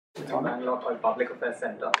in Bangalore called Public Affairs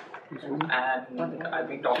Center, and I'll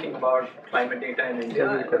be talking about climate data in India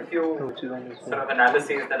and a few sort of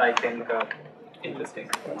analyses that I think are interesting.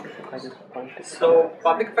 So,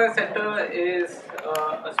 Public Affairs Center is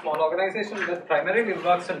a small organization that primarily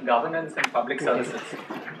works on governance and public services.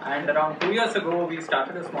 And around 2 years ago, we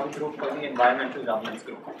started a small group called the Environmental Governance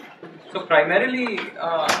Group. So, primarily,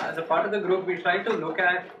 as a part of the group, we try to look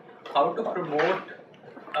at how to promote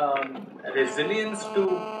resilience to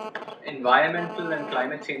environmental and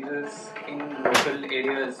climate changes in local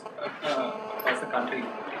areas across the country.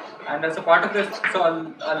 And as a part of this,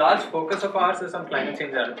 so a large focus of ours is on climate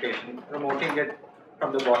change adaptation, promoting it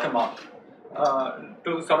from the bottom up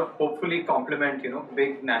to sort of hopefully complement,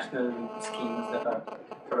 big national schemes that are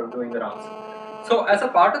sort of doing the rounds. So as a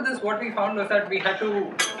part of this, what we found was that we had to,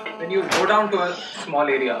 when you go down to a small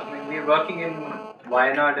area, I mean, we're working in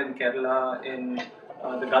Wayanad in Kerala, in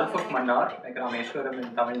the Gulf of Mannar, like Rameshwaram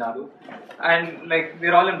in Tamil Nadu, and like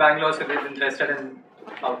we're all in Bangalore, so we're interested in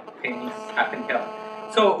how things happen here.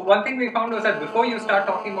 So one thing we found was that before you start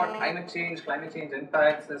talking about climate change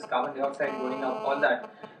impacts, this carbon dioxide going up, all that,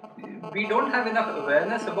 we don't have enough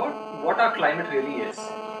awareness about what our climate really is.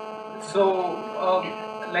 So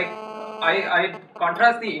I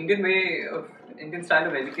contrast the Indian style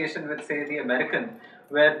of education with, say, the American,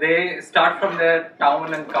 where they start from their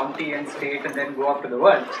town and county and state and then go up to the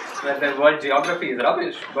world, where their world geography is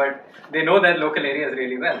rubbish, but they know their local areas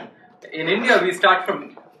really well. In India, we start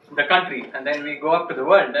from the country and then we go up to the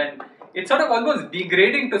world, and it's sort of almost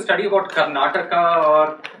degrading to study about Karnataka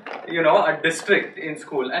or a district in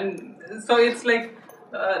school, and so it's like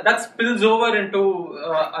that spills over into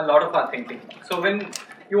a lot of our thinking. So when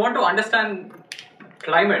you want to understand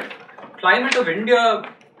climate of India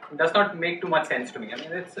does not make too much sense to me. I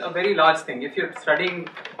mean, it's a very large thing. If you're studying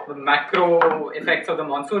the macro effects of the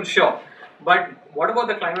monsoon, sure, but what about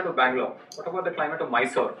the climate of Bangalore? What about the climate of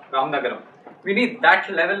Mysore, Ramnagaram? We need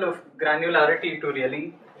that level of granularity to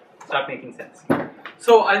really start making sense.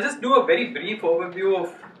 So I'll just do a very brief overview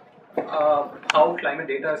of how climate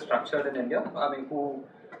data is structured in India. I mean, who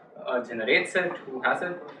generates it, who has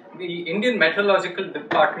it. The Indian Meteorological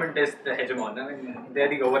Department is the hegemon. I mean, they're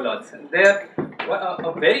the overlords. And they're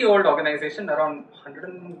a very old organization, around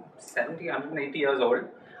 170, 180 years old.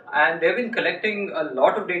 And they've been collecting a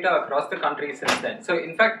lot of data across the country since then. So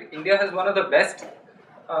in fact, India has one of the best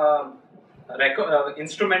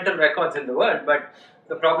instrumental records in the world, but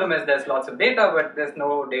the problem is there's lots of data, but there's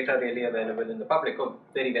no data really available in the public, or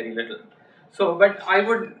very, very little. So, but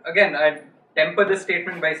I'd temper this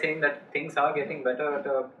statement by saying that things are getting better at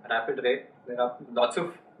a rapid rate. There are lots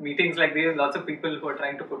of meetings like these, lots of people who are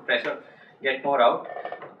trying to put pressure, get more out.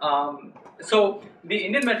 So the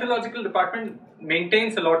Indian Meteorological Department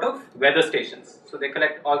maintains a lot of weather stations. So they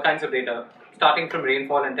collect all kinds of data, starting from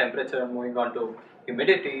rainfall and temperature, moving on to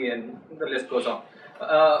humidity, and the list goes on.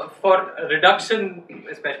 For reduction,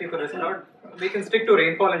 especially for this crowd, we can stick to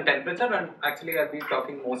rainfall and temperature, and actually I'll be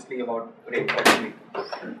talking mostly about rainfall only.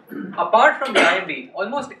 Apart from the IMD,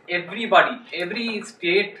 almost every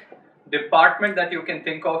state department that you can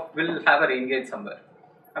think of will have a rain gauge somewhere.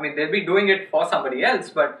 I mean, they'll be doing it for somebody else,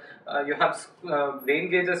 but you have rain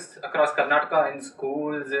gauges across Karnataka in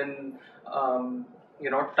schools, in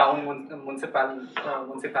town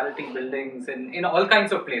municipality buildings, in all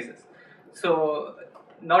kinds of places. So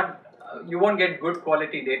you won't get good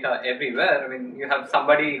quality data everywhere. I mean, you have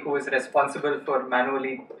somebody who is responsible for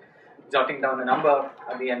manually jotting down a number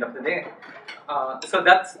at the end of the day. So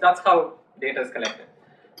that's how data is collected.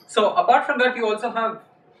 So apart from that, you also have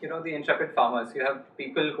the intrepid farmers. You have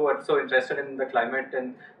people who are so interested in the climate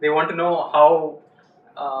and they want to know how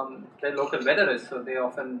their local weather is. So they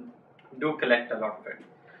often do collect a lot of it.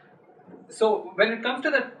 So when it comes to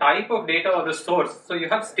the type of data or the source, so you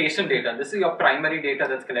have station data. This is your primary data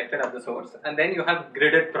that's collected at the source, and then you have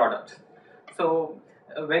gridded products. So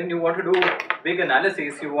when you want to do big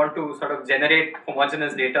analyses, you want to sort of generate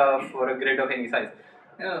homogeneous data for a grid of any size.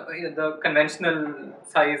 The conventional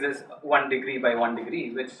size is 1 degree by 1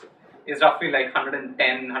 degree, which is roughly like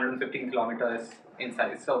 110, 115 kilometers in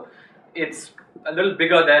size. So it's a little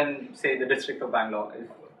bigger than, say, the district of Bangalore, if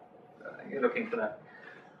you're looking for that.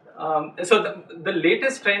 So the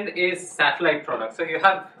latest trend is satellite products. So you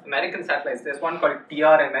have American satellites. There's one called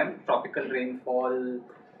TRMM, Tropical Rainfall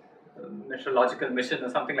Meteorological Mission, or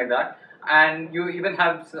something like that. And you even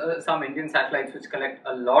have some Indian satellites which collect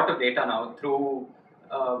a lot of data now through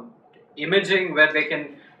imaging, where they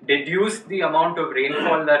can deduce the amount of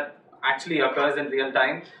rainfall that actually occurs in real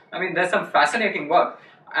time. I mean, there's some fascinating work.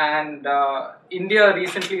 And India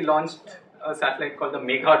recently launched a satellite called the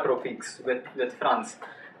Megatropix with France.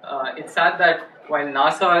 It's sad that while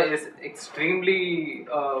NASA is extremely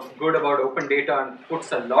good about open data and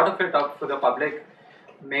puts a lot of it up for the public,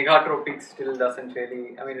 Megatropic still doesn't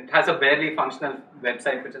really. I mean, it has a barely functional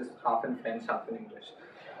website which is half in French, half in English.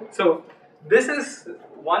 So this is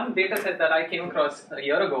one data set that I came across a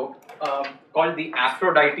year ago called the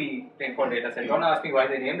Aphrodite rainfall data set. Don't ask me why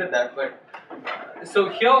they named it that, but so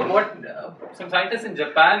here what some scientists in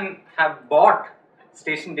Japan have bought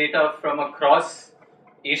station data from across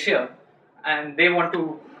Asia, and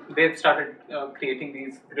they've started creating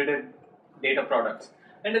these gridded data products.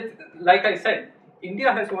 And it's, like I said,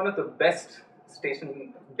 India has one of the best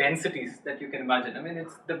station densities that you can imagine. I mean,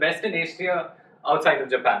 it's the best in Asia outside of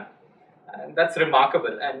Japan. And that's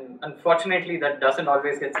remarkable. And unfortunately, that doesn't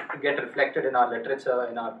always get reflected in our literature,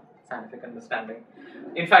 in our scientific understanding.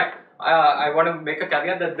 In fact, I want to make a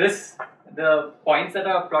caveat that the points that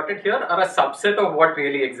are plotted here are a subset of what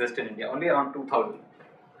really exists in India, only around 2000.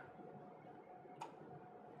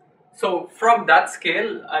 So from that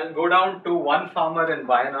scale, I'll go down to one farmer in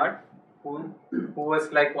Wayanad who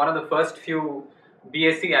was like one of the first few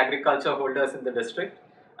BSc agriculture holders in the district.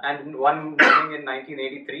 And one morning in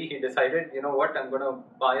 1983, he decided, you know what, I'm going to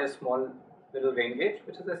buy a small little rain gauge,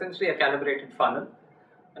 which is essentially a calibrated funnel,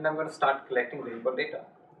 and I'm going to start collecting rainfall data.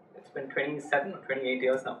 It's been 27 or 28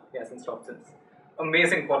 years now. He hasn't stopped since.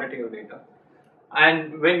 Amazing quality of data.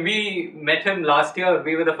 And when we met him last year,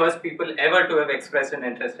 we were the first people ever to have expressed an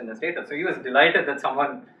interest in his data. So he was delighted that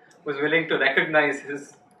someone was willing to recognize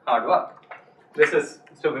his hard work. This is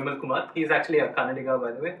Mr. Vimal Kumar. He's actually a Kannadiga,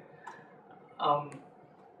 by the way.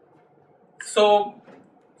 So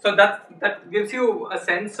that gives you a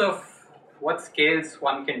sense of what scales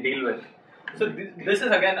one can deal with. So this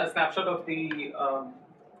is again a snapshot of the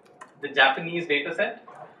Japanese data set.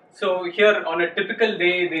 So here on a typical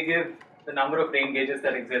day, they give the number of rain gauges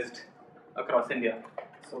that exist across India.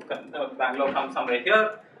 So Bangalore comes somewhere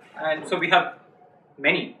here, and so we have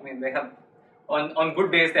many. I mean, they have on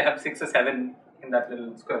good days they have 6 or 7 in that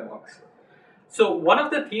little square box. So one of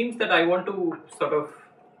the themes that I want to sort of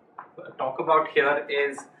talk about here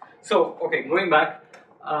is, so okay, going back,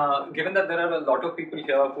 given that there are a lot of people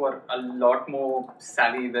here who are a lot more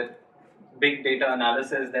savvy with big data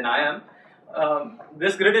analysis than I am,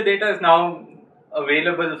 this gridded data is now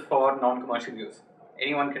available for non-commercial use.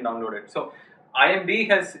 Anyone can download it. So IMD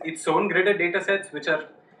has its own gridded data sets which are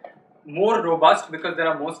more robust because there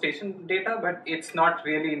are more station data, but it's not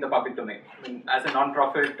really in the public domain. I mean, as a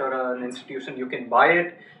non-profit or an institution, you can buy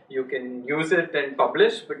it, you can use it and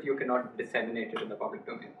publish, but you cannot disseminate it in the public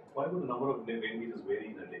domain. Why would the number of rain gauges vary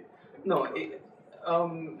in a day? No,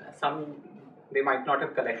 some they might not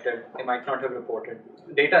have collected, they might not have reported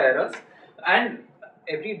data errors, and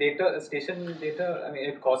every station data, I mean,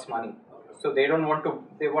 it costs money. So they want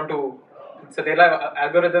to, so they'll have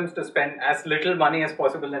algorithms to spend as little money as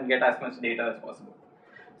possible and get as much data as possible.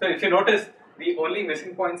 So if you notice, the only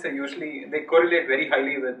missing points are usually, they correlate very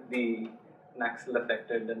highly with the Naxal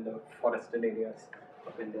affected and the forested areas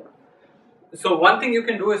of India. So one thing you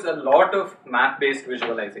can do is a lot of map-based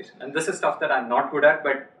visualization, and this is stuff that I'm not good at,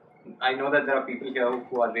 but I know that there are people here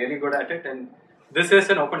who are really good at it, and this is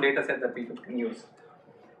an open data set that people can use.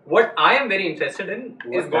 What I am very interested in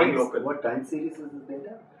is going local. What time series is this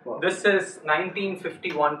data? Wow. This is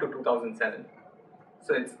 1951 to 2007.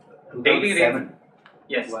 So it's daily rain.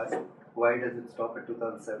 Yes. Why does it stop at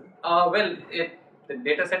 2007? Well, the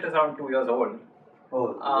data set is around 2 years old.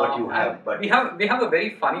 Oh, what you have, but we have a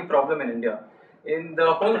very funny problem in India. In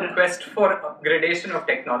the whole quest for gradation of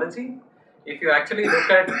technology, if you actually look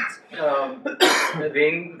at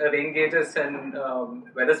rain gauges and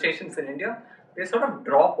weather stations in India, they sort of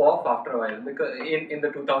drop off after a while because in the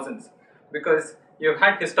 2000s, because you've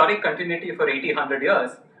had historic continuity for 80-100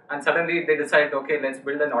 years, and suddenly they decide, okay, let's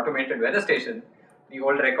build an automated weather station. The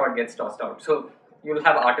old record gets tossed out. So you'll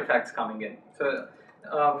have artifacts coming in. So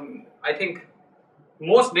I think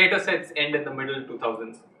most data sets end in the middle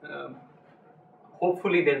 2000s.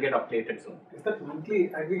 Hopefully they'll get updated soon. Is that monthly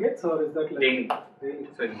aggregates or is that like daily?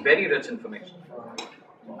 So it's very rich information.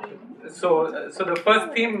 So the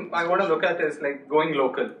first theme I want to look at is like going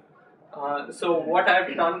local. So what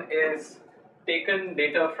I've done is taken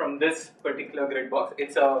data from this particular grid box.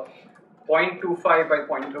 It's a 0.25 by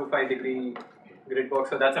 0.25 degree grid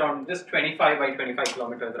box. So that's around just 25 by 25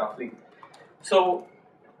 kilometers roughly. So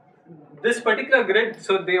this particular grid,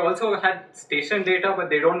 so they also had station data, but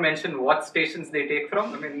they don't mention what stations they take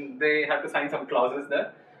from. I mean, they have to sign some clauses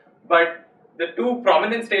there. But the two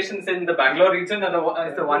prominent stations in the Bangalore region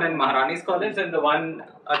are the one in Maharani's College and the one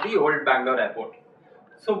at the old Bangalore airport.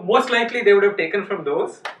 So most likely they would have taken from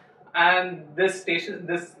those, and this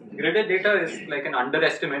gridded data is like an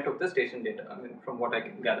underestimate of the station data. I mean, from what I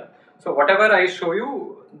can gather. So whatever I show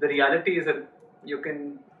you, the reality is that you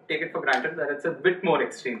can take it for granted that it's a bit more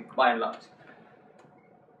extreme by and large.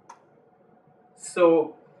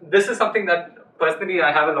 So this is something that personally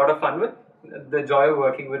I have a lot of fun with, the joy of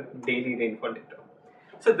working with daily rainfall data.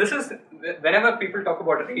 So this is, whenever people talk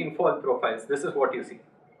about rainfall profiles, this is what you see.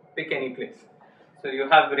 Pick any place. So you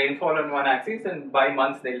have rainfall on one axis, and by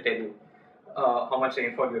months they'll tell you how much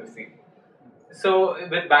rainfall you receive. So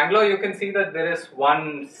with Bangalore, you can see that there is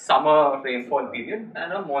one summer rainfall period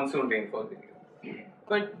and a monsoon rainfall period.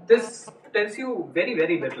 But this tells you very,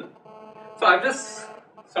 very little. So I've just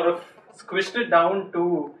sort of squished it down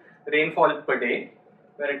to rainfall per day,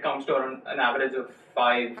 where it comes to around an average of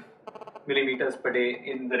 5 millimeters per day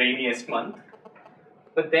in the rainiest month.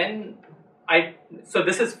 But then so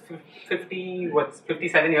this is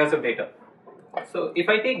 57 years of data. So if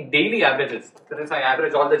I take daily averages, that is, I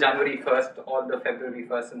average all the January 1st, all the February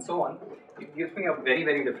 1st, and so on, it gives me a very,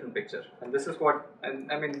 very different picture. And this is what,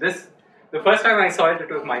 and I mean, the first time I saw it,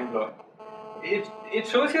 it was mind blowing. It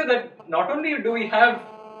shows you that not only do we have,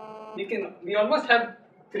 we almost have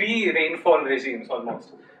 3 rainfall regimes almost.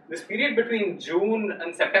 This period between June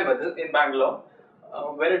and September in Bangalore,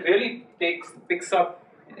 where it really picks up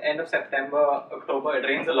end of September, October, it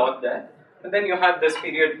rains a lot there. And then you have this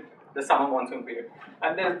period, the summer monsoon period.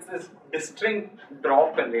 And there's this distinct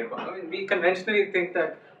drop in rainfall. I mean, we conventionally think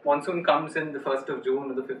that monsoon comes in the 1st of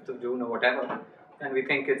June or the 5th of June or whatever, and we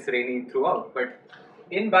think it's rainy throughout. But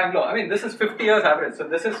in Bangalore, I mean, this is 50 years average, so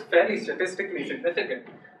this is fairly statistically significant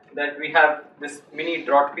that we have this mini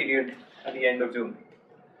drought period at the end of June.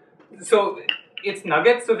 So it's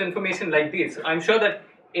nuggets of information like these. I'm sure that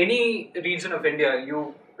any region of India,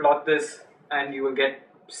 you plot this and you will get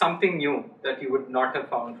something new that you would not have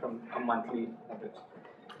found from a monthly average.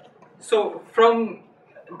 So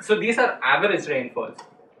these are average rainfalls.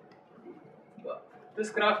 This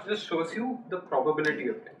graph just shows you the probability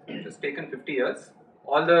of it. Just taken 50 years,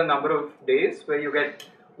 all the number of days where you get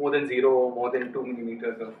more than 0 or more than 2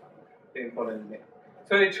 millimeters of rainfall in a day.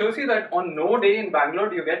 So it shows you that on no day in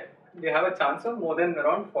Bangalore you have a chance of more than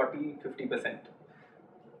around 40-50%.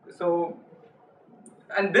 So,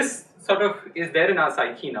 and this sort of is there in our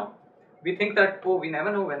psyche now. We think that, oh, we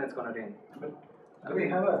never know when it's going to rain. But we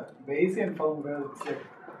have a Bayesian form where it's like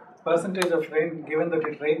percentage of rain given that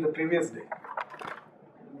it rained the previous day.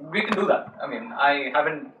 We can do that. I mean, I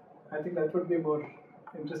think that would be more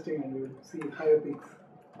interesting and you will see higher peaks.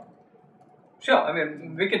 Sure, I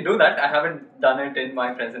mean, we can do that. I haven't done it in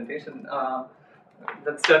my presentation.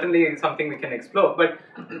 That's certainly something we can explore. But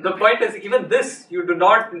the point is, even this, you do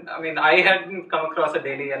not, I mean, I hadn't come across a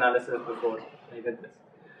daily analysis before I did this.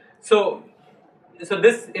 So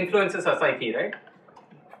this influences our psyche, right?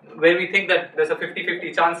 Where we think that there's a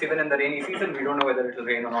 50-50 chance even in the rainy season, we don't know whether it will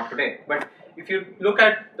rain or not today. But if you look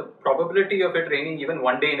at the probability of it raining even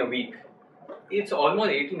one day in a week, it's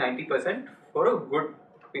almost 80-90% for a good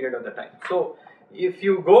period of the time. So if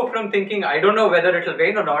you go from thinking, I don't know whether it will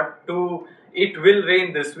rain or not, to it will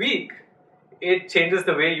rain this week, it changes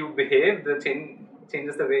the way you behave,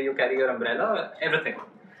 changes the way you carry your umbrella, everything.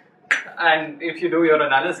 And if you do your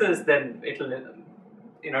analysis, then it will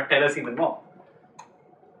tell us even more.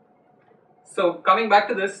 So coming back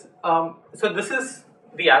to this, so this is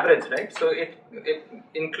the average, right? So it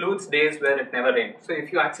includes days where it never rained. So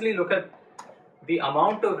if you actually look at the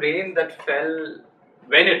amount of rain that fell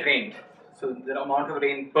when it rained, so the amount of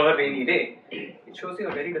rain per rainy day, it shows you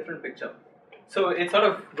a very different picture. So it sort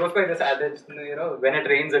of goes by this adage, when it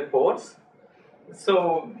rains, it pours.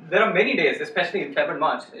 So there are many days, especially in February,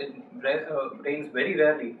 March, it rains very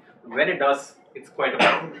rarely. When it does, it's quite a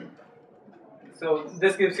lot. So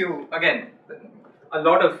this gives you, again, a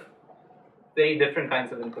lot of very different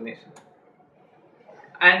kinds of information.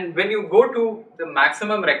 And when you go to the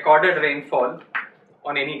maximum recorded rainfall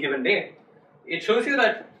on any given day, it shows you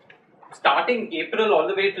that starting April all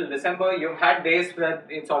the way till December, you've had days where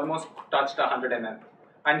it's almost touched 100 mm.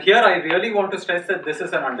 And here I really want to stress that this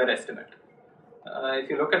is an underestimate. If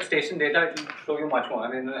you look at station data, it will show you much more.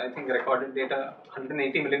 I mean, I think recorded data,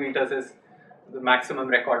 180 millimeters is the maximum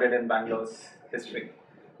recorded in Bangalore's history.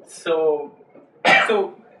 So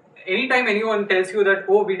anytime anyone tells you that,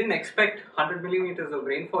 oh, we didn't expect 100 millimeters of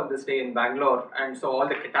rainfall this day in Bangalore, and so all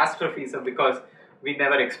the catastrophes are because we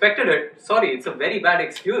never expected it, sorry, it's a very bad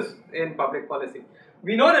excuse in public policy.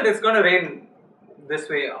 We know that it's going to rain this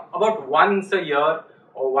way about once a year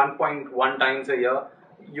or 1.1 times a year.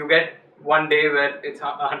 You get one day where it's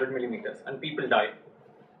 100 millimeters and people die.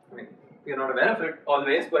 I mean, you're not aware of it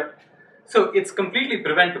always, but So it's completely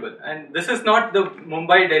preventable, and this is not the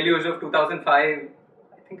Mumbai deluge of 2005.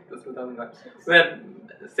 I think it was 2005, where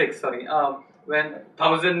when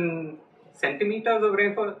 1,000 centimeters of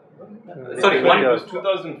rainfall. Sorry, It was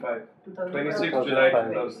 2005. 26 July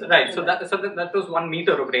 2005. 2005. Right. So that was 1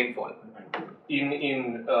 meter of rainfall.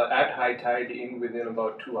 In at high tide, within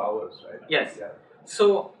about 2 hours, right? Yes. Yeah.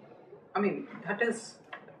 So, I mean, that is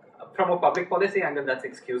from a public policy angle, that's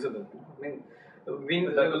excusable. I mean,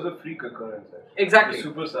 But that was a freak occurrence, actually. Exactly. The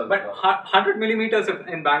super cell But block. 100 millimeters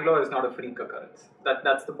in Bangalore is not a freak occurrence.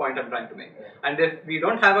 That's the point I'm trying to make. And if we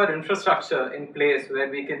don't have our infrastructure in place where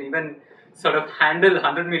we can even sort of handle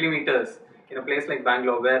 100 millimeters in a place like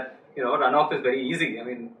Bangalore, where runoff is very easy. I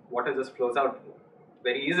mean, water just flows out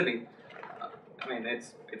very easily. I mean,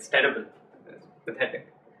 it's terrible. It's pathetic.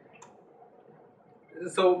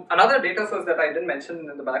 So another data source that I didn't mention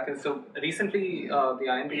in the back is, so recently the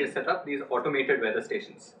INB has set up these automated weather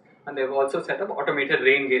stations, and they've also set up automated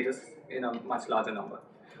rain gauges in a much larger number.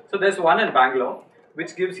 So there's one in Bangalore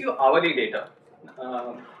which gives you hourly data,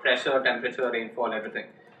 pressure, temperature, rainfall, everything.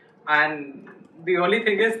 And the only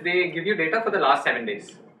thing is they give you data for the last 7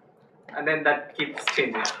 days, and then that keeps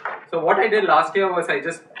changing. So what I did last year was I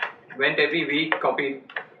just went every week,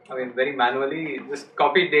 very manually, just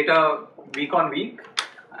copied data week on week.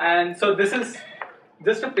 And so this is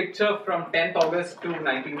just a picture from 10th August to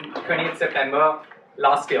 20th September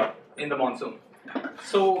last year in the monsoon.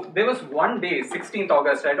 So there was one day, 16th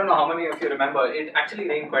August, I don't know how many of you remember, it actually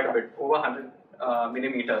rained quite a bit, over 100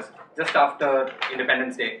 millimeters, just after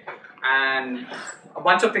Independence Day. And a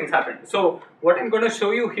bunch of things happened. So what I'm going to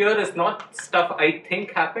show you here is not stuff I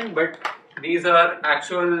think happened, but these are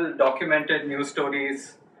actual documented news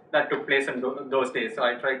stories that took place in those days. So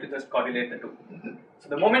I tried to just correlate the two. So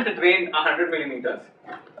the moment it rained 100 millimeters,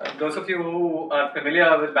 those of you who are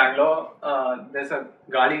familiar with Bangalore, there's a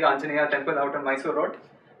Gali Anjaneya temple out on Mysore Road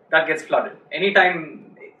that gets flooded.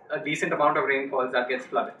 Anytime a decent amount of rain falls, that gets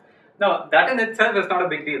flooded. Now, that in itself is not a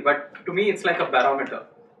big deal, but to me it's like a barometer.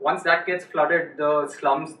 Once that gets flooded, the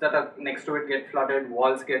slums that are next to it get flooded,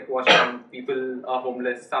 walls get washed out, people are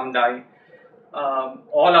homeless, some die.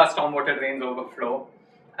 All our stormwater drains overflow.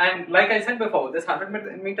 And like I said before, this 100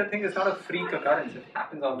 millimeter thing is not a freak occurrence, it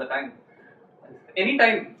happens all the time.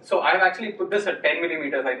 Anytime, so I've actually put this at 10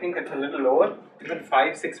 millimeters, I think it's a little lower, even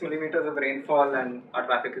 5-6 millimeters of rainfall and our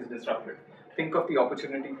traffic is disrupted. Think of the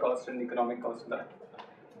opportunity cost and the economic cost of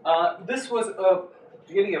that. This was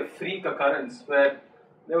really a freak occurrence where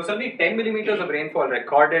there was only 10 millimeters of rainfall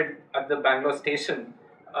recorded at the Bangalore station.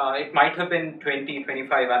 It might have been 20,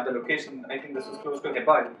 25 at the location. I think this was close to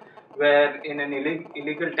Hebbal, where in an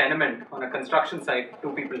illegal tenement on a construction site,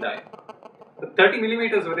 2 people died. The 30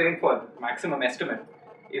 millimeters of rainfall, maximum estimate,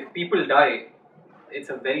 if people die, it's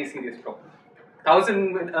a very serious problem.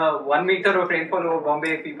 1 meter of rainfall over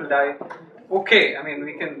Bombay, people die. Okay, I mean,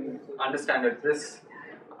 we can understand it.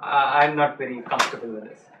 I'm not very comfortable with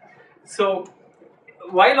this. So,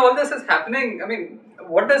 while all this is happening, I mean,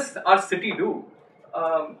 what does our city do?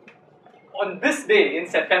 On this day in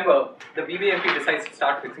September, the BBMP decides to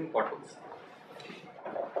start fixing potholes.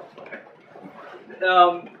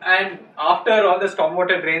 And after all the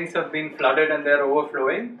stormwater drains have been flooded and they're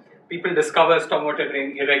overflowing, people discover stormwater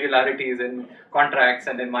drain irregularities in contracts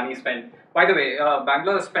and in money spent. By the way,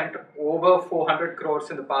 Bangalore has spent over 400 crores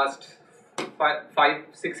in the past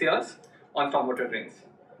 5-6 years on stormwater drains.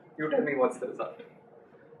 You tell me what's the result.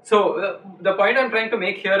 So the point I'm trying to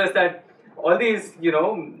make here is that all these,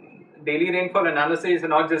 daily rainfall analyses are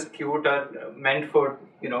not just cute or meant for,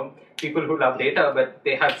 people who love data, but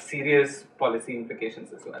they have serious policy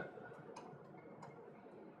implications as well.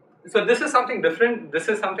 So this is something different. This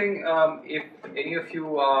is something, if any of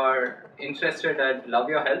you are interested, I'd love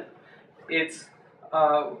your help. It's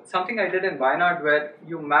something I did in Wayanad where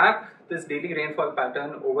you map this daily rainfall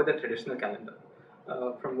pattern over the traditional calendar.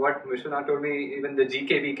 From what Vishwanath told me, even the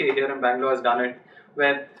GKVK here in Bangalore has done it,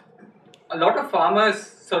 where a lot of farmers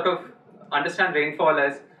sort of understand rainfall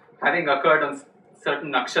as having occurred on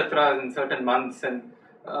certain nakshatras in certain months and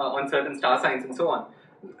on certain star signs and so on.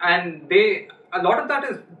 And a lot of that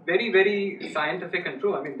is very, very scientific and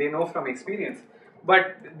true. I mean, they know from experience.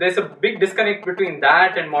 But there's a big disconnect between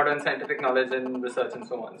that and modern scientific knowledge and research and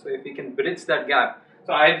so on. So if we can bridge that gap.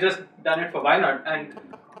 So I've just done it for Wayanad. And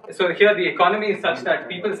so here the economy is such that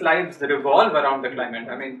people's lives revolve around the climate.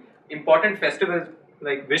 I mean, important festivals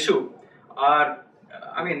like Vishu are,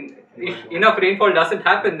 if enough rainfall doesn't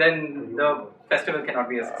happen, then the festival cannot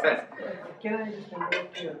be a success. Can I just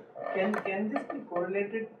interrupt here? Can this be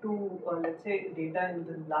correlated to, let's say, data in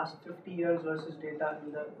the last 50 years versus data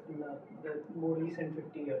in the more recent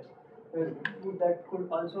 50 years? that could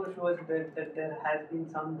also show us that there has been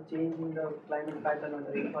some change in the climate pattern or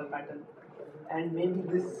the rainfall pattern, and maybe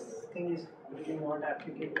this thing is really not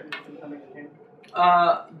applicable to some extent.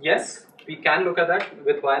 Yes, we can look at that.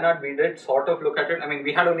 With Wayanad, we did sort of look at it. I mean,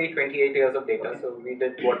 we had only 28 years of data, so we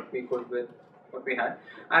did what we could with what we had.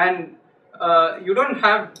 And you don't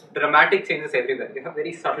have dramatic changes everywhere. You have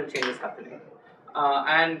very subtle changes happening.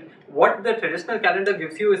 And what the traditional calendar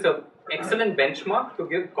gives you is an excellent benchmark to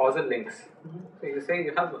give causal links. So you say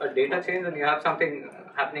you have a data change and you have something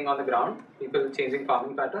happening on the ground, people changing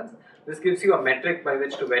farming patterns. This gives you a metric by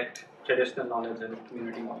which to vet traditional knowledge and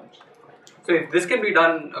community knowledge. So if this can be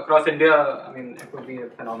done across India, I mean, it would be a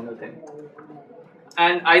phenomenal thing.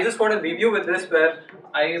 And I just want to leave you with this, where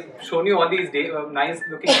I've shown you all these nice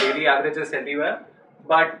looking daily averages everywhere,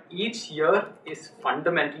 but each year is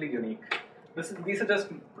fundamentally unique. These are just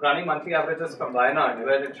running monthly averages from Wayanad,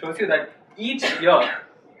 where it shows you that each year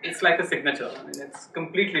it's like a signature. I mean, it's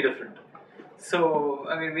completely different. So,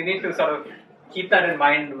 I mean, we need to sort of keep that in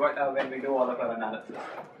mind when we do all of our analysis.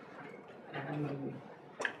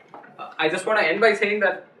 I just want to end by saying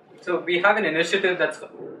that, so we have an initiative that's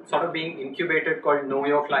sort of being incubated called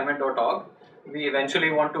knowyourclimate.org. We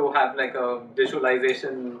eventually want to have like a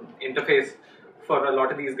visualization interface for a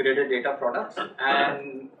lot of these graded data products,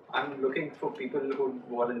 and I'm looking for people who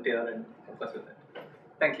volunteer and help us with it.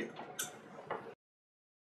 Thank you.